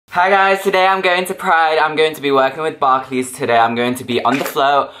Hi guys, today I'm going to Pride. I'm going to be working with Barclays today. I'm going to be on the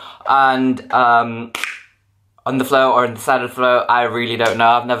float and on the float or on the side of the float. I really don't know.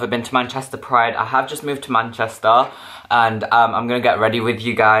 I've never been to Manchester Pride. I have just moved to Manchester and I'm going to get ready with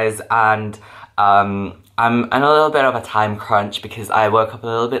you guys, and I'm in a little bit of a time crunch because I woke up a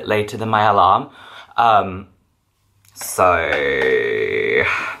little bit later than my alarm. So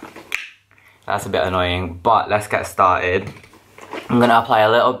that's a bit annoying, but let's get started. I'm gonna apply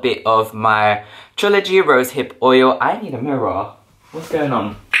a little bit of my Trilogy Rose Hip Oil. I need a mirror. What's going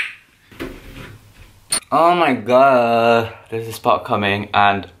on? Oh my god, there's a spot coming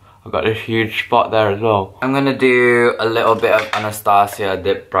and I've got this huge spot there as well. I'm gonna do a little bit of Anastasia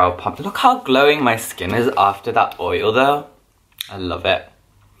Dip Brow Pump. Look how glowing my skin is after that oil though. I love it.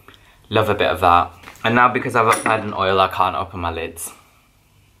 Love a bit of that. And now because I've applied an oil, I can't open my lids.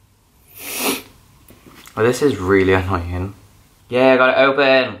 Oh, this is really annoying. Yeah, I got it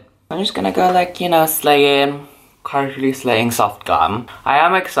open. I'm just gonna go like, you know, slaying, casually slaying soft glam. I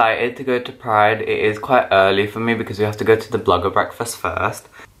am excited to go to Pride. It is quite early for me because we have to go to the blogger breakfast first.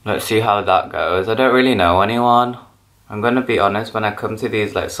 Let's see how that goes. I don't really know anyone. I'm gonna be honest, when I come to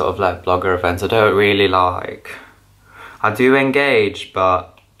these like sort of like blogger events, I don't really like, I do engage,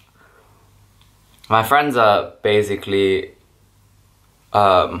 but my friends are basically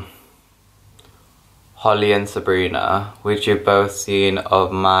Holly and Sabrina, which you've both seen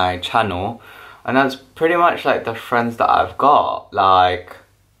of my channel, and that's pretty much like the friends that I've got, like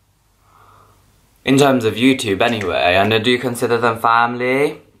in terms of YouTube anyway, and I do consider them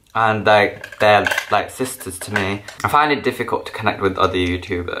family, and like they're like sisters to me. I find it difficult to connect with other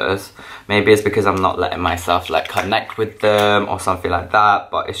YouTubers. Maybe it's because I'm not letting myself like connect with them or something like that,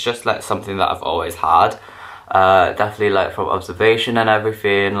 but it's just like something that I've always had. Definitely like from observation and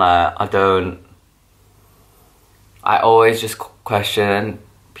everything, like I always just question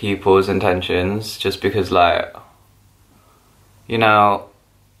people's intentions, just because like, you know,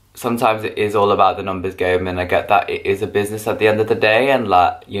 sometimes it is all about the numbers game, and I get that it is a business at the end of the day, and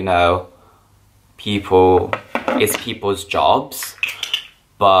like, you know, it's people's jobs,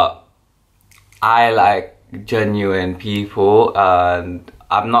 but I like genuine people, and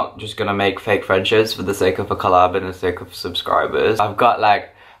I'm not just gonna make fake friendships for the sake of a collab and the sake of subscribers. I've got like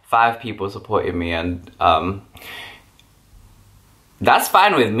 5 people supporting me, and that's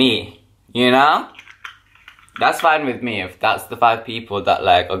fine with me, you know? That's fine with me. If that's the 5 people that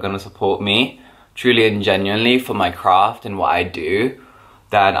like are gonna support me truly and genuinely for my craft and what I do,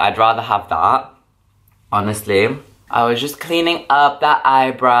 then I'd rather have that, honestly. I was just cleaning up that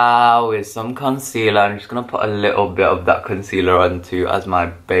eyebrow with some concealer. I'm just gonna put a little bit of that concealer onto as my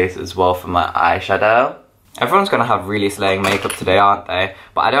base as well for my eyeshadow. Everyone's gonna have really slaying makeup today, aren't they?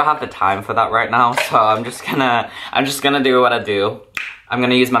 But I don't have the time for that right now, so I'm just gonna do what I do. I'm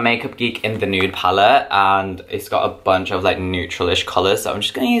gonna use my Makeup Geek in the nude palette, and it's got a bunch of like neutral-ish colors, so I'm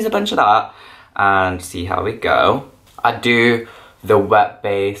just gonna use a bunch of that and see how we go. I do the wet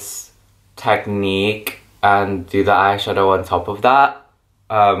base technique and do the eyeshadow on top of that.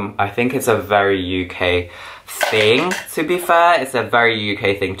 I think it's a very UK thing, to be fair. It's a very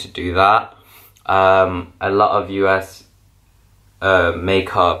UK thing to do that. A lot of US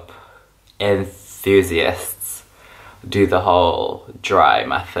makeup enthusiasts do the whole dry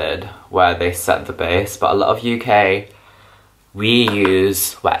method where they set the base, but a lot of UK, we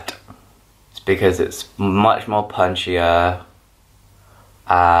use wet. It's because it's much more punchier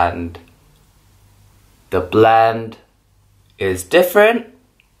and the blend is different,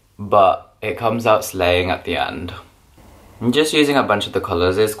 but it comes out slaying at the end. I'm just using a bunch of the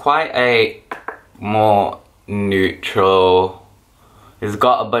colours. It's quite a more neutral, it's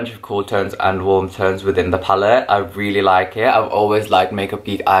got a bunch of cool tones and warm tones within the palette. I really like it. I've always liked Makeup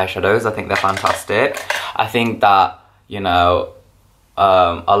Geek eyeshadows. I think they're fantastic. I think that, you know,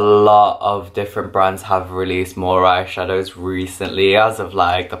 a lot of different brands have released more eyeshadows recently as of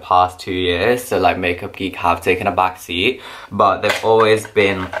like the past 2 years. So like Makeup Geek have taken a back seat, but they've always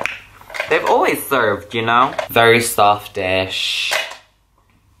served, you know? Very soft-ish.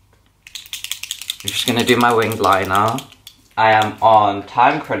 I'm just gonna do my winged liner. I am on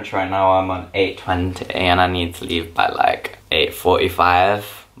time crunch right now. I'm on 8:20 and I need to leave by like 8:45.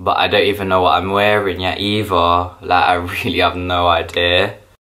 But I don't even know what I'm wearing yet either. Like, I really have no idea.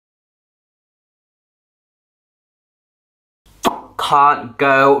 Can't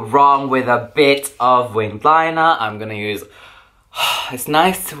go wrong with a bit of winged liner. I'm gonna use... It's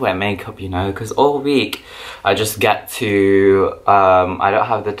nice to wear makeup, you know, because all week I just get to... I don't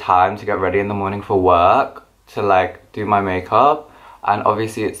have the time to get ready in the morning for work to like do my makeup, and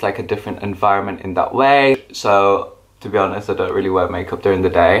obviously it's like a different environment in that way, so To be honest, I don't really wear makeup during the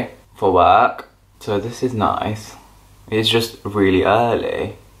day for work. So this is nice. It's just really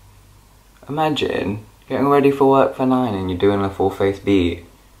early. Imagine getting ready for work for 9 and you're doing a full face beat.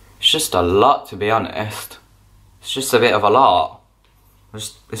 It's just a lot, to be honest. It's just a bit of a lot.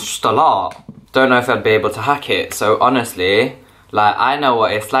 It's just a lot. Don't know if I'd be able to hack it. So honestly, like, I know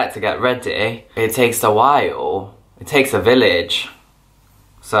what it's like to get ready. It takes a while. It takes a village.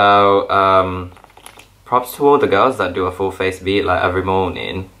 So, props to all the girls that do a full face beat like every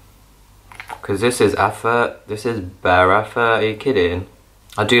morning. Because this is effort. This is bare effort. Are you kidding?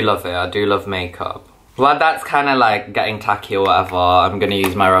 I do love it. I do love makeup. Well, that's kind of like getting tacky or whatever. I'm going to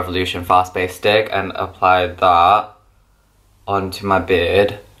use my Revolution Fast Base Stick and apply that onto my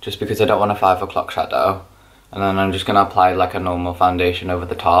beard. Just because I don't want a 5 o'clock shadow. And then I'm just going to apply like a normal foundation over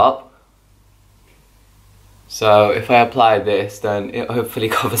the top. So if I apply this, then it hopefully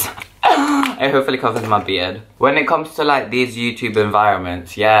covers it hopefully covers my beard. When it comes to like these YouTube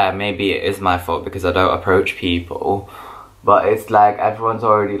environments, yeah, maybe it is my fault because I don't approach people. But it's like everyone's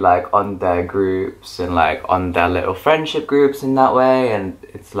already like on their groups and like on their little friendship groups in that way, and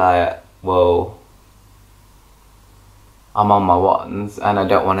it's like, well, I'm on my ones and I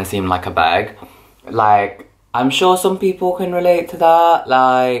don't want to seem like a bag. Like, I'm sure some people can relate to that,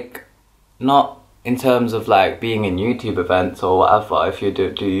 like, not in terms of like being in YouTube events or whatever if you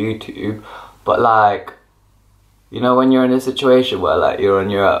do YouTube, but like, you know, when you're in a situation where like you're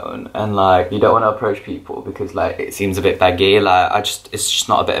on your own and like you don't want to approach people because like it seems a bit baggy, like it's just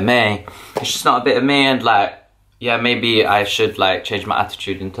not a bit of me. It's just not a bit of me, and like, yeah, maybe I should like change my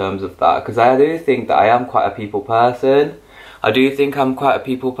attitude in terms of that, because I do think that I am quite a people person. I do think I'm quite a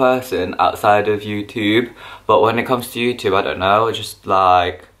people person outside of YouTube, but when it comes to YouTube, I don't know, it's just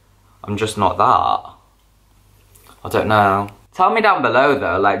like, I'm just not that. I don't know. Tell me down below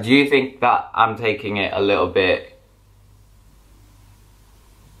though, like, do you think that I'm taking it a little bit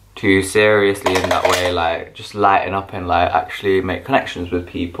too seriously in that way, like just lighten up and like actually make connections with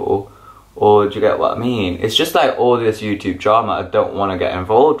people? Or do you get what I mean? It's just like all this YouTube drama, I don't want to get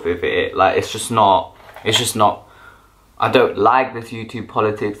involved with it. Like, it's just not, I don't like this YouTube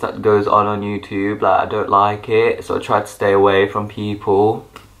politics that goes on YouTube. Like, I don't like it, so I try to stay away from people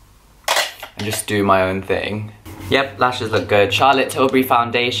and just do my own thing. Yep, lashes look good. Charlotte Tilbury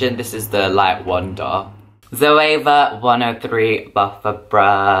foundation, this is the Light Wonder. Zoeva 103 buffer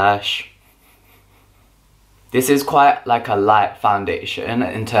brush. This is quite like a light foundation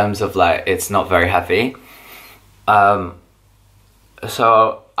in terms of like, it's not very heavy.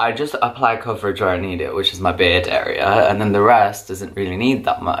 So I just apply coverage where I need it, which is my beard area, and then the rest doesn't really need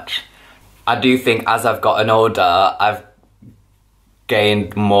that much. I do think as I've gotten older, I've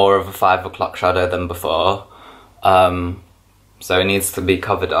gained more of a 5 o'clock shadow than before. So it needs to be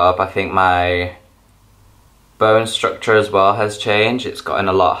covered up. I think my bone structure as well has changed. It's gotten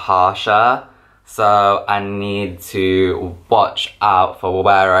a lot harsher. So I need to watch out for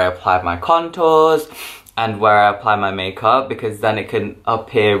where I apply my contours and where I apply my makeup, because then it can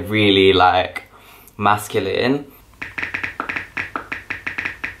appear really like masculine.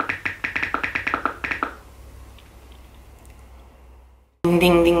 Ding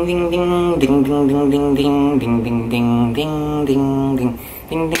ding ding ding ding ding ding ding ding ding ding ding ding ding ding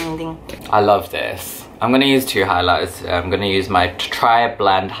ding ding ding. I love this. I'm gonna use 2 highlighters. I'm gonna use my Tri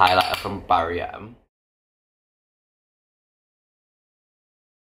Blend highlighter from Barry M.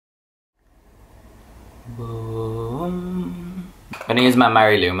 Boom. I'm gonna use my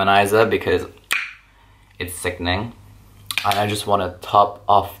Mary Luminizer because it's sickening. And I just wanna top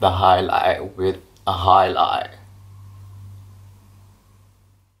off the highlight with a highlight.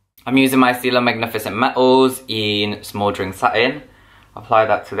 I'm using my Stila Magnificent Metals in Smouldering Satin. Apply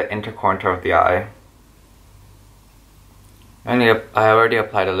that to the inner corner of the eye. I already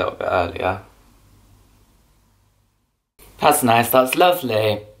applied a little bit earlier. That's nice, that's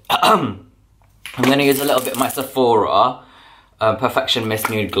lovely. I'm going to use a little bit of my Sephora Perfection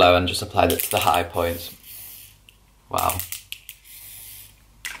Mist Nude Glow and just apply that to the high points. Wow.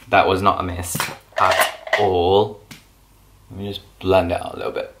 That was not a miss at all. Let me just blend it out a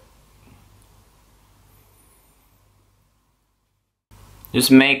little bit. Just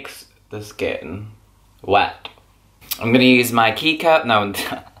makes the skin wet. I'm gonna use my Kiko, no,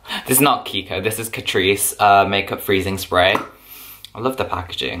 this is not Kiko, this is Catrice Makeup Freezing Spray. I love the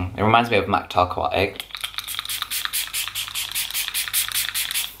packaging. It reminds me of MAC Aquatic.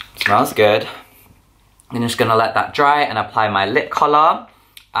 Smells good. I'm just gonna let that dry and apply my lip color.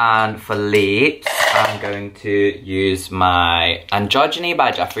 And for lips, I'm going to use my Androgyny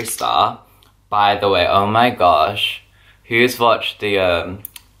by Jeffree Star. By the way, oh my gosh. Who's watched the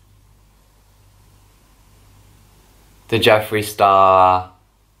the Jeffree Star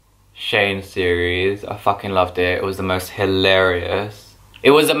Shane series. I fucking loved it. It was the most hilarious.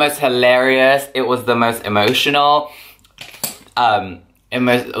 It was the most hilarious. It was the most emotional.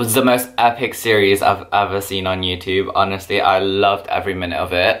 It was the most epic series I've ever seen on YouTube. Honestly, I loved every minute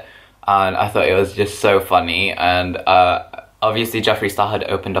of it. And I thought it was just so funny. And obviously Jeffree Star had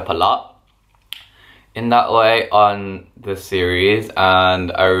opened up a lot in that way on the series,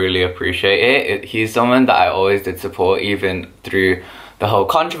 and I really appreciate it. He's someone that I always did support, even through the whole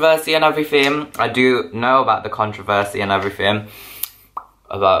controversy and everything. I do know about the controversy and everything,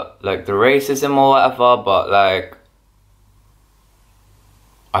 about like the racism or whatever, but like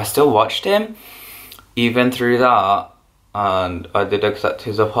I still watched him even through that, and I did accept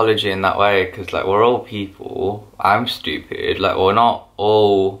his apology in that way, because like we're all people. I'm stupid, like we're not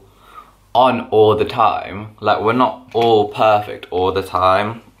all on all the time, like we're not all perfect all the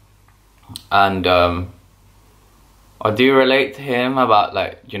time. And I do relate to him about,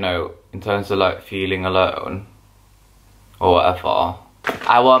 like, you know, in terms of like feeling alone or whatever.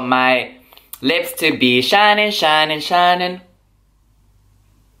 I want my lips to be shining, shining, shining,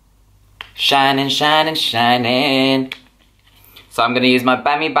 shining, shining, shining. So I'm gonna use my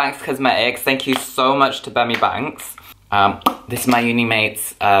Bammy Banks Cosmetics. Thank you so much to Bammy Banks. This is my uni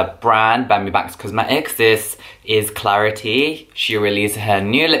mate's brand, Bammy Banks Cosmetics. This is Clarity. She released her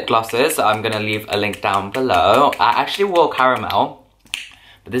new lip glosses, so I'm gonna leave a link down below. I actually wore Caramel,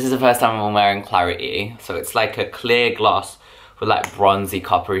 but this is the first time I'm wearing Clarity. So it's like a clear gloss with like bronzy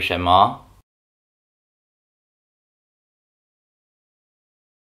coppery shimmer.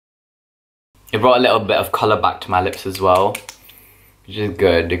 It brought a little bit of colour back to my lips as well, which is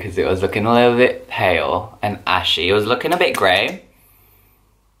good because it was looking a little bit pale and ashy. It was looking a bit grey.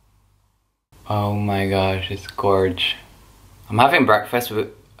 Oh my gosh, it's gorge. I'm having breakfast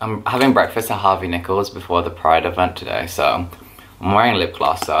at Harvey Nichols before the Pride event today, so I'm wearing lip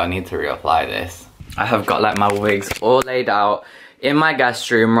gloss, so I need to reapply this. I have got like my wigs all laid out in my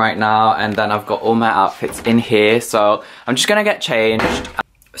guest room right now, and then I've got all my outfits in here, so I'm just gonna get changed.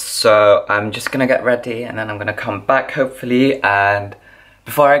 So I'm just gonna get ready and then I'm gonna come back hopefully. And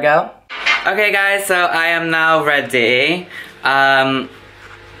before I go, okay guys, so I am now ready.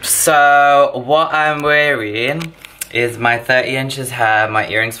 So what I'm wearing is my 30 inches hair, my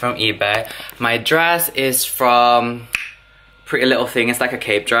earrings from eBay. My dress is from Pretty Little Thing. It's like a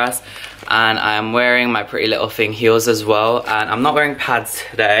cape dress, and I'm wearing my Pretty Little Thing heels as well, and I'm not wearing pads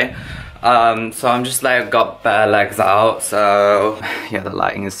today. So I'm just like got bare legs out, so yeah, the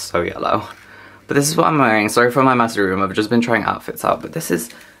lighting is so yellow. But this is what I'm wearing. Sorry for my messy room, I've just been trying outfits out, but this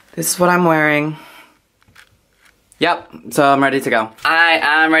is what I'm wearing. Yep, so I'm ready to go. I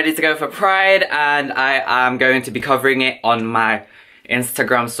am ready to go for Pride, and I am going to be covering it on my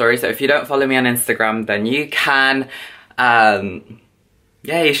Instagram story. So if you don't follow me on Instagram, then you can,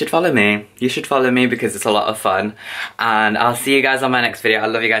 yeah, you should follow me. You should follow me because it's a lot of fun. And I'll see you guys on my next video. I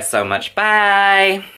love you guys so much. Bye!